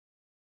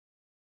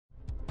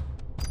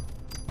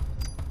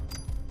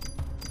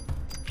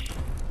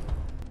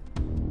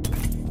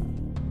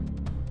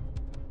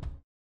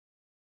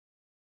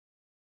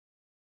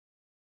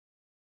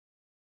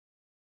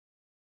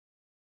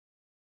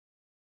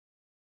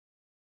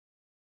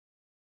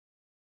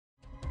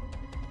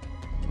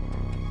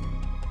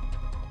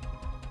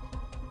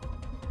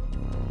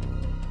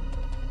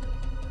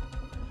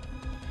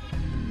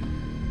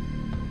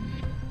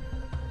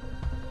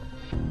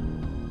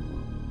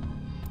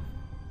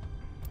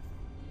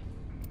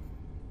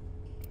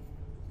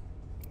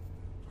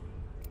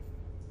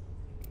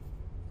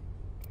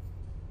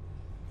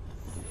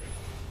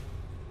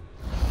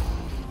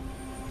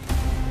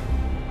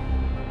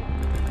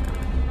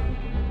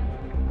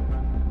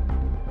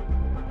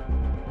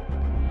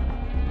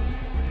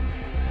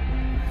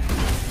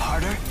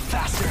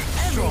faster,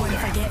 Everyone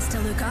stronger. forgets to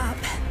look up.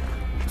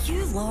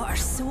 You lot are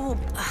so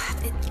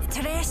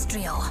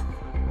terrestrial.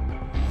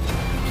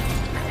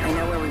 I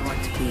know where we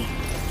want to be.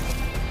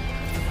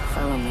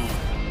 Follow me.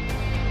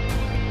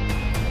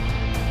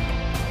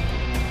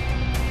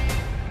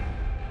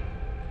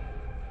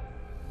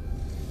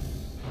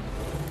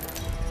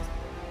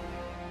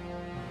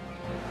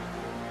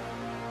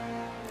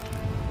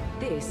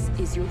 This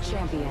is your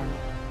champion.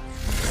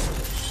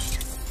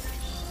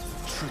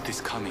 Truth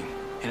is coming,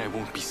 and I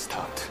won't be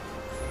stopped.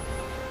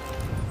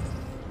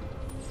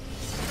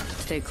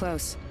 Stay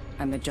close.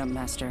 I'm the jump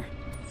master.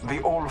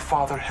 The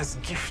All-Father has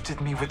gifted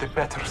me with a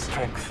better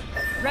strength.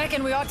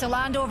 Reckon we ought to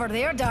land over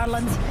there,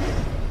 darlings.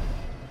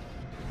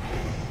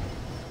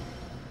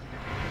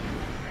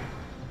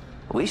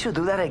 We should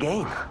do that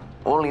again.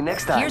 Only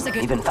next time, Here's a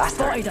good even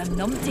faster. spotted a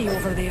numpty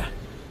over there.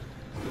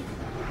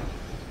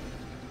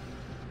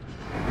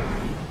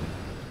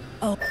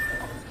 Oh.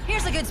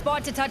 Here's a good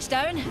spot to touch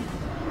down.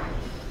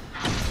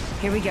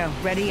 Here we go.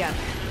 Ready up.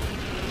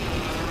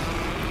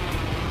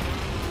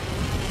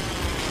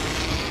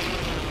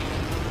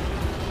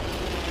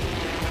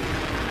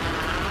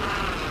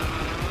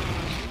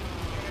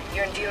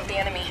 You're in view of the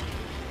enemy.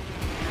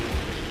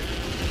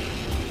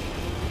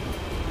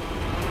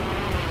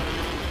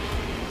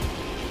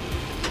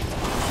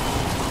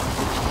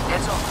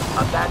 Heads up.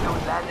 A bad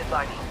dude landed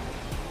by me.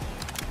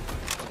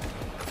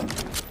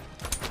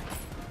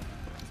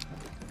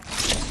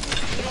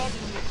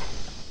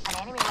 An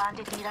enemy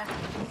landed near us.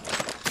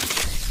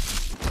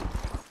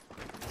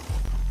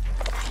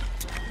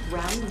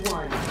 Round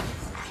one.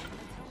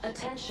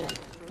 Attention.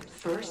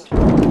 First.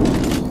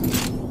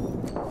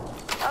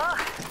 Oh,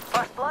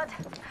 first blood.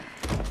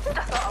 Who'd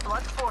have thought a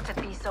blood sport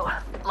would be so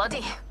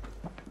bloody?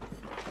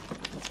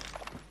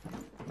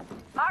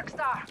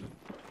 Arcstar!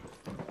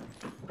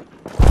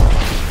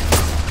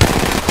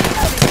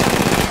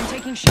 I'm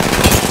taking shots.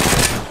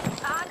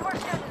 And we're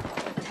shooting.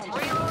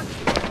 Reload.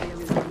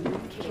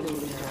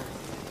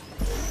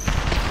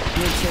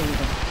 New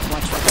cheerleader.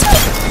 Watch what.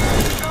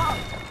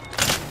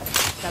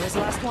 That was the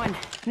last one.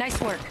 Nice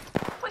work.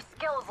 With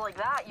skills like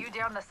that, you'd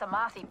earn the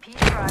Samathi Peace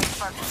Prize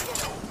for,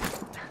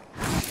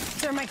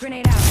 Thermite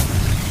grenade out.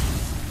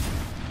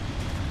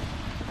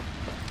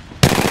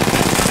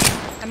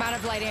 I'm out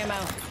of light ammo.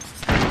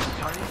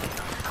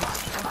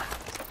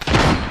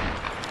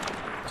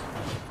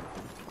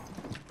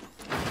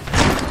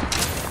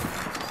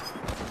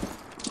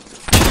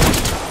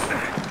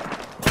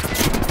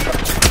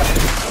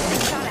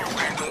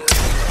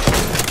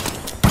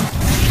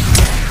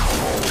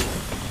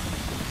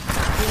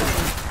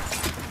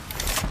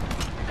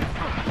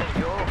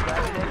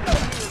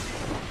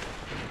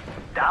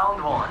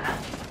 Down one.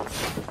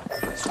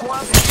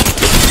 Squad.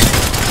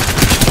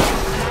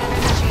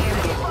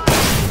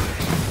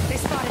 They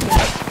spotted me.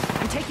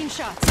 I'm taking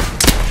shots.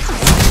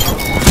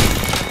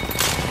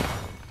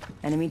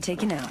 Enemy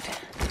taken out.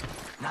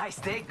 Nice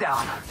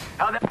takedown.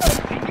 Now that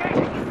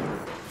engaging.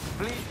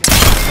 Please.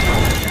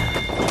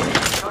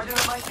 Charging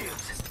up my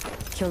shields.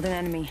 Killed an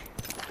enemy.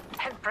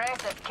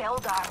 impressive kill,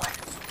 darling.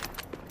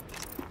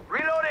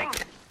 Reloading.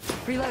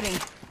 Reloading.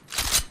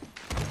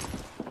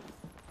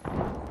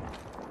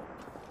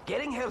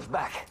 Getting health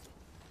back.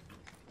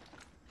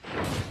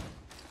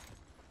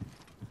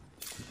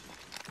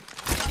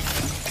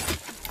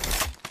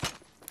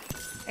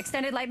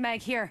 Extended light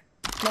mag here.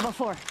 Level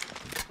 4.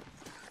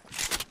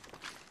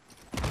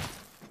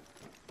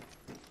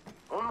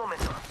 Un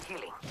momento.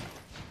 Healing.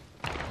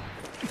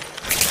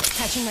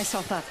 Catching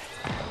myself up.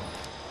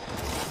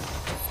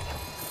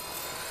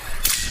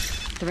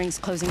 The ring's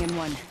closing in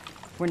 1.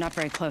 We're not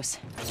very close.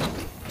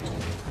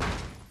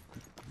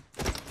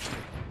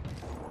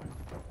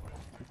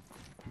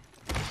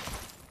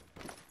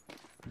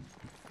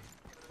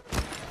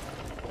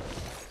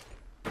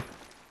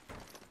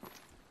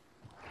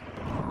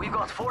 We've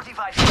got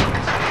 45 seconds.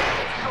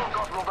 You've still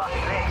got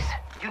robotic legs.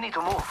 You need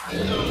to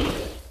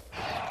move.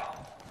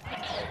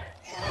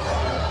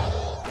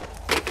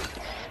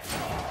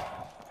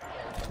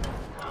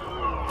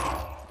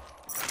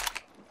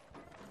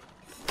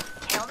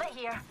 Helmet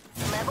here.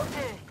 Level 2.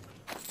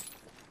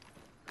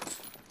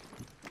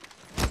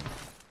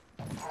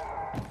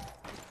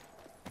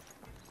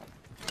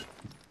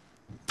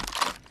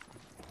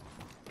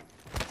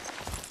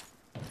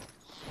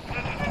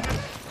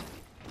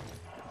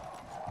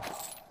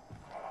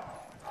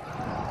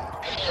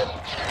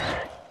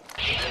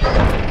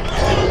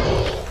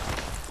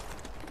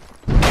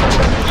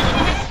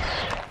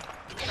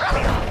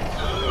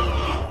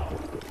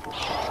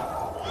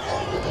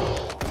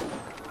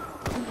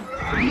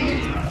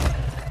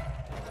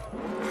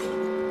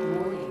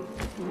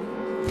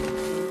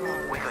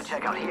 We could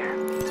check out here.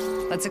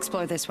 Let's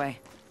explore this way.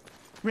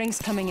 Ring's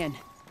coming in.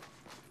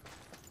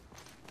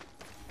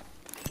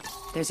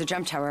 There's a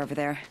jump tower over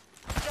there.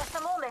 Just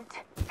a moment.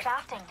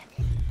 Crafting.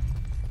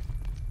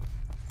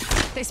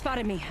 They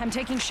spotted me. I'm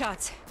taking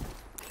shots.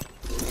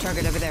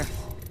 Target over there.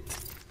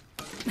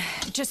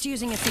 Just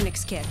using a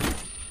Phoenix kit.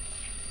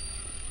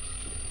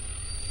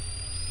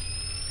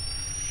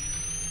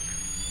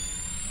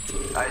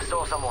 I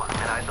saw someone,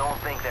 and I don't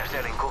think they're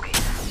selling cookies.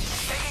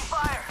 Taking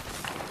fire!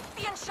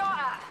 Being shot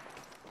at.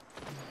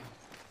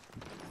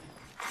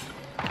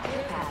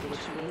 Care package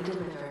being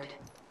delivered.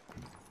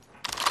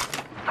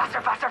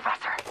 Faster, faster,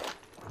 faster!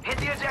 Hit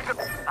the ejector!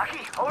 Aki,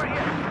 over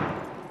here!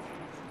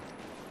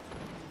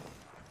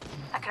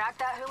 I cracked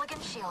that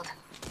hooligan shield.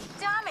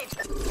 Damage!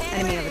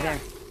 Enemy over there.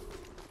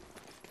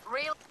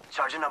 Real.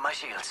 Charging up my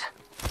shields.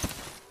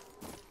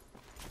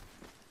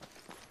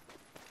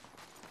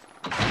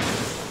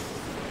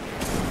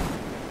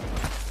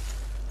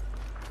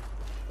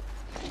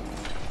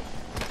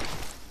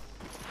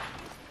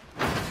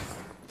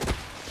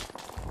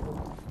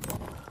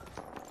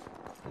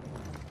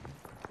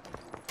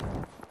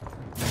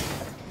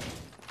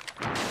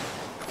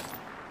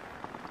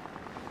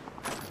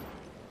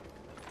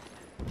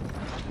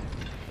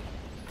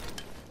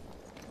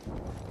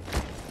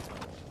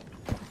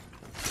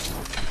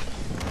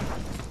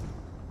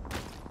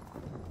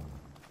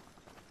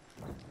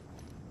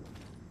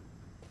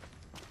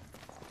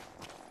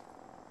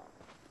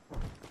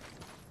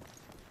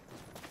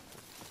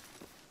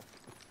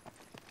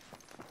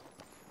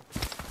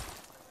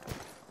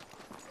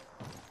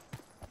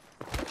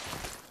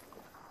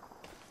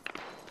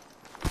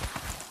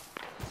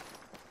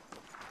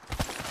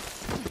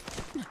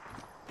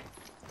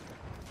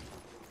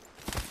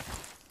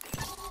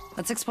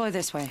 Let's explore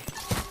this way.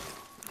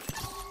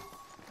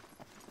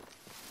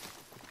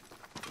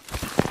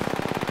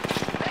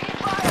 Taking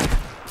fire!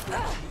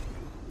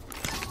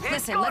 It's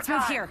Listen, go let's move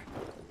time. here.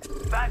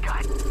 Bad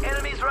guy.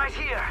 Enemies right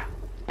here.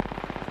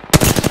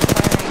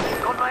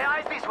 Got my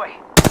eyes this way.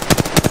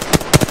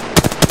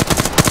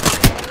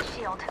 Enemy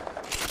shield.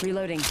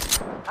 Reloading.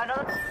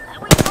 Another.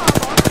 We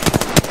follow.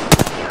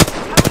 Here.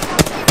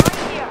 Right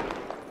here.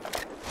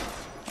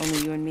 Only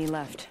you and me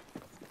left.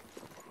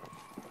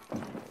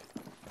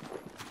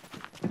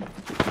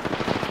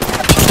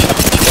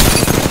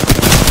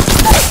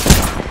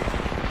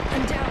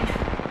 I'm down.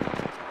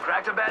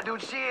 Cracked a bad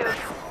dude's shield.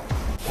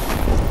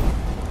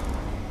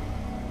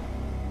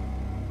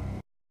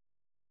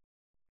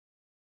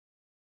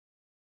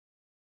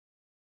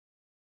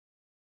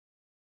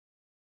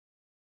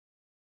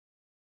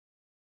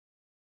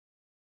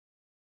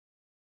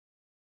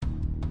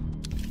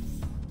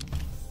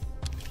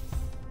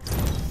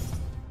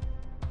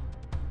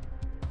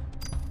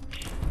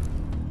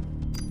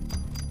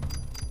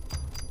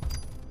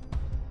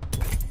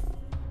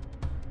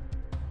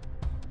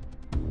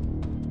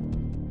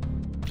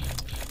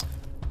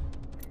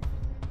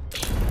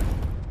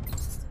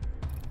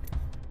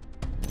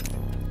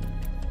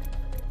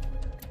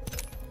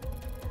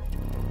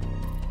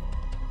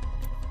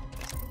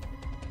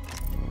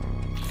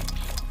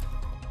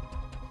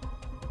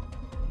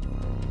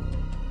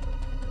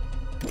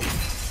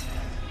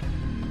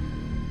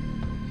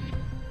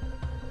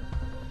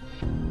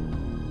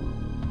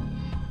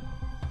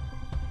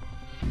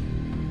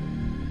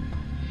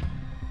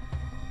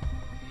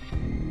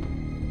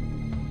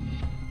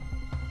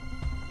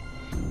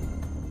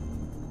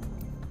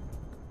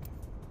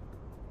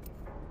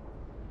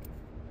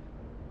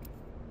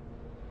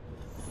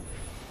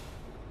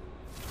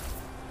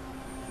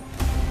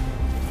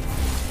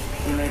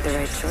 You made the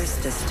right choice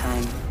this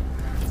time.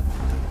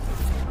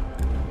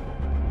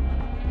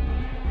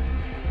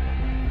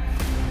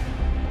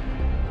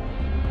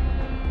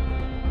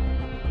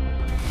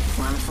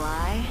 Wanna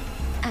fly?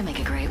 I make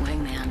a great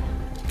wingman.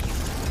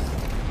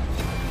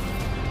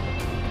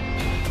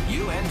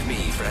 You and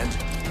me, friend.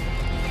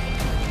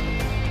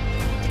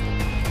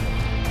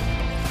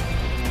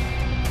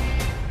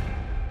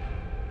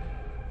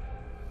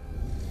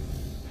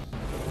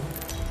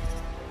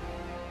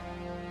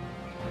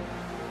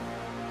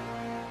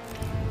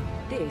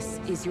 This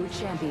is your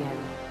champion.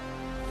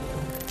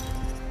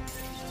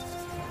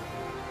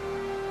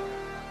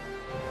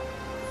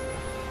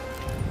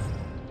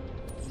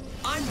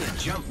 I'm the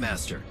jump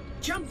master.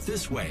 Jump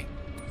this way.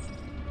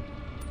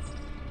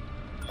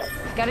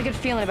 Got a good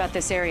feeling about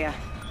this area.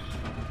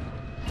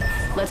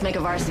 Let's make a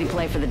varsity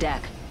play for the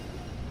deck.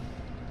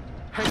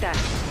 Heard that.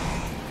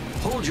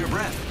 Hold your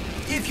breath.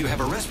 If you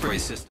have a respiratory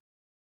system.